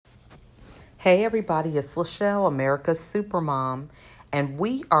Hey everybody, it's Lachelle, America's Supermom, and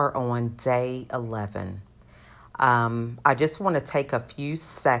we are on day 11. I just want to take a few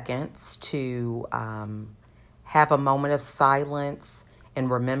seconds to have a moment of silence in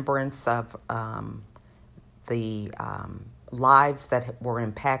remembrance of the lives that were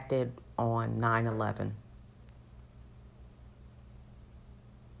impacted on 9/11.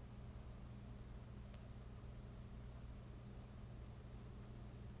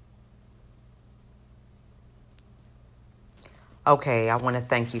 Okay, I want to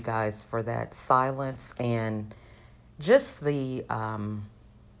thank you guys for that silence and just the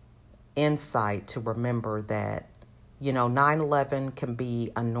insight to remember that, 9/11 can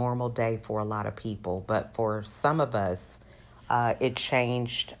be a normal day for a lot of people, but for some of us, it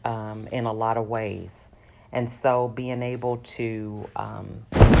changed in a lot of ways. And so being able to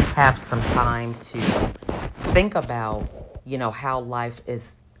have some time to think about, how life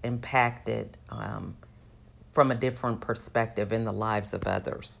is impacted from a different perspective in the lives of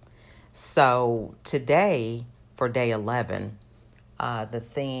others. So today, for day 11, the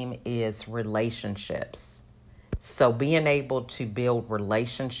theme is relationships. So being able to build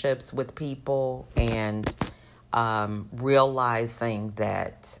relationships with people and realizing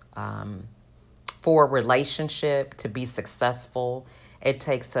that for a relationship to be successful, it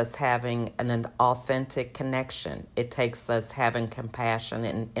takes us having an authentic connection. It takes us having compassion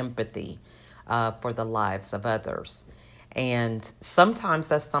and empathy for the lives of others. And sometimes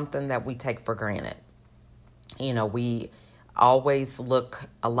that's something that we take for granted. We always look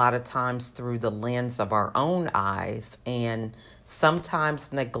a lot of times through the lens of our own eyes and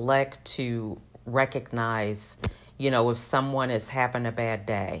sometimes neglect to recognize, if someone is having a bad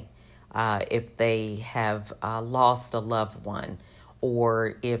day, if they have lost a loved one,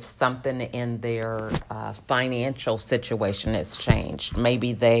 or if something in their financial situation has changed.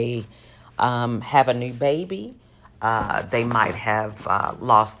 Maybe they have a new baby. They might have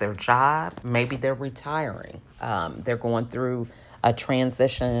lost their job. Maybe they're retiring. They're going through a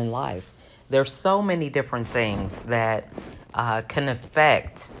transition in life. There's so many different things that can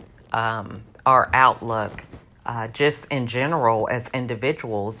affect our outlook just in general as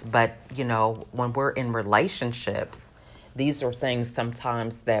individuals. But, when we're in relationships, these are things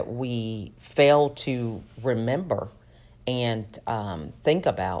sometimes that we fail to remember and think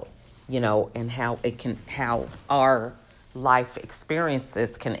about. And how our life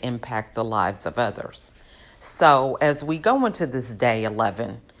experiences can impact the lives of others. So as we go into this day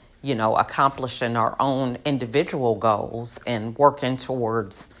 11, accomplishing our own individual goals and working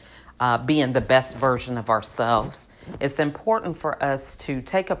towards being the best version of ourselves, it's important for us to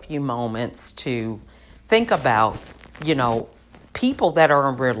take a few moments to think about, people that are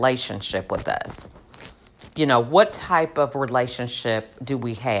in relationship with us. What type of relationship do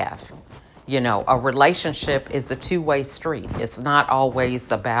we have? A relationship is a two-way street. It's not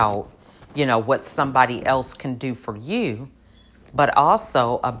always about, what somebody else can do for you, but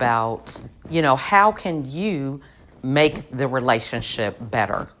also about, how can you make the relationship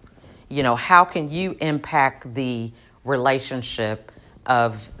better? How can you impact the relationship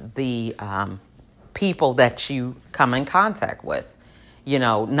of the people that you come in contact with?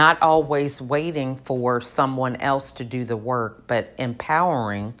 Not always waiting for someone else to do the work, but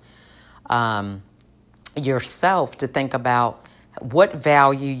empowering yourself to think about what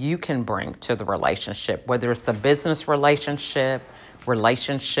value you can bring to the relationship, whether it's a business relationship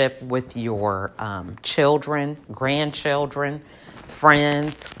with your children, grandchildren,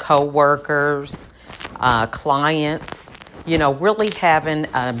 friends, co-workers, clients, really having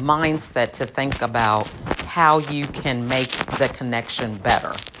a mindset to think about how you can make the connection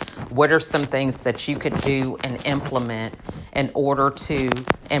better. What are some things that you could do and implement in order to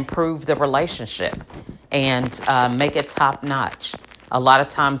improve the relationship and make it top notch? A lot of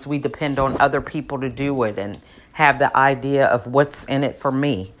times we depend on other people to do it and have the idea of what's in it for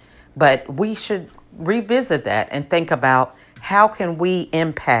me. But we should revisit that and think about how can we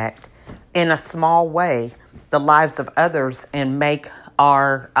impact in a small way the lives of others and make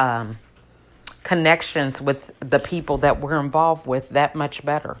our connections with the people that we're involved with that much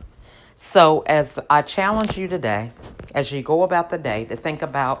better. So as I challenge you today, as you go about the day, to think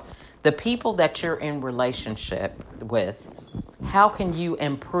about the people that you're in relationship with, how can you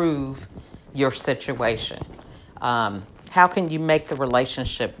improve your situation? How can you make the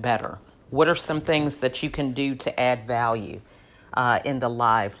relationship better? What are some things that you can do to add value in the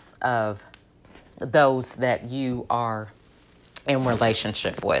lives of those that you are in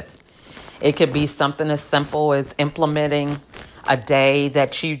relationship with? It could be something as simple as implementing a day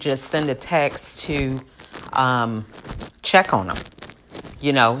that you just send a text to check on them.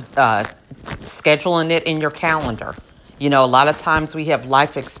 scheduling it in your calendar. A lot of times we have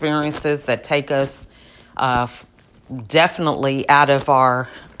life experiences that take us definitely out of our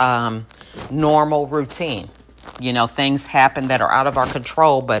normal routine. Things happen that are out of our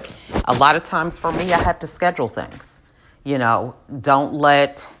control, but a lot of times for me, I have to schedule things. Don't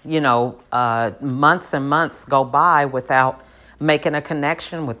let, months and months go by without making a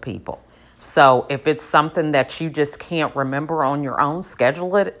connection with people. So if it's something that you just can't remember on your own,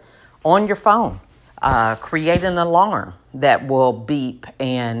 schedule it on your phone. Create an alarm that will beep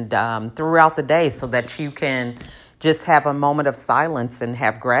and throughout the day so that you can just have a moment of silence and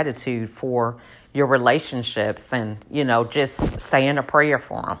have gratitude for your relationships and, just saying a prayer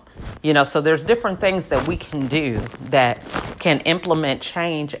for them. So there's different things that we can do that can implement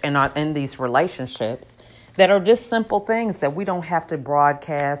change in these relationships that are just simple things that we don't have to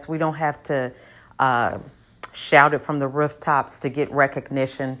broadcast. We don't have to shout it from the rooftops to get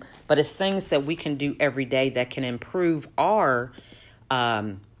recognition, but it's things that we can do every day that can improve our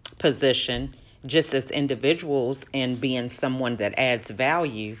position just as individuals and being someone that adds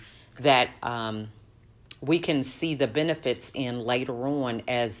value that we can see the benefits in later on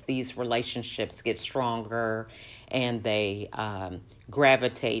as these relationships get stronger and they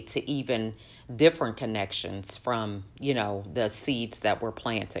gravitate to even different connections from, the seeds that we're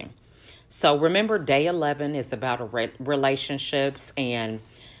planting. So remember, day 11 is about relationships and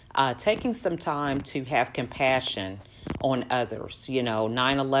taking some time to have compassion on others.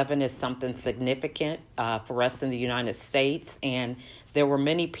 9/11 is something significant for us in the United States, and there were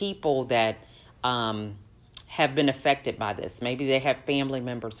many people that have been affected by this. Maybe they have family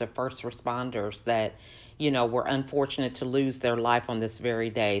members or first responders that, were unfortunate to lose their life on this very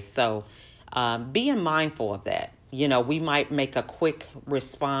day. So being mindful of that. We might make a quick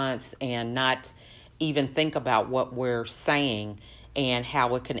response and not even think about what we're saying and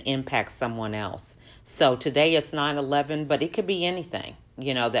how it can impact someone else. So today is 9/11, but it could be anything,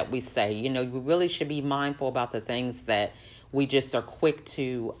 that we say. We really should be mindful about the things that we just are quick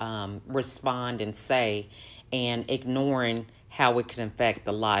to respond and say, and ignoring how it can affect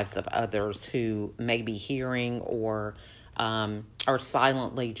the lives of others who may be hearing or are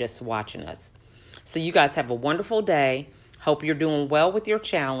silently just watching us. So you guys have a wonderful day. Hope you're doing well with your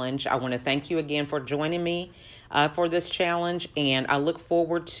challenge. I want to thank you again for joining me for this challenge, and I look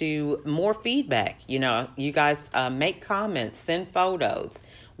forward to more feedback. You guys make comments, send photos,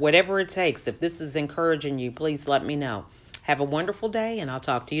 whatever it takes. If this is encouraging you, please let me know. Have a wonderful day, and I'll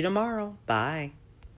talk to you tomorrow. Bye.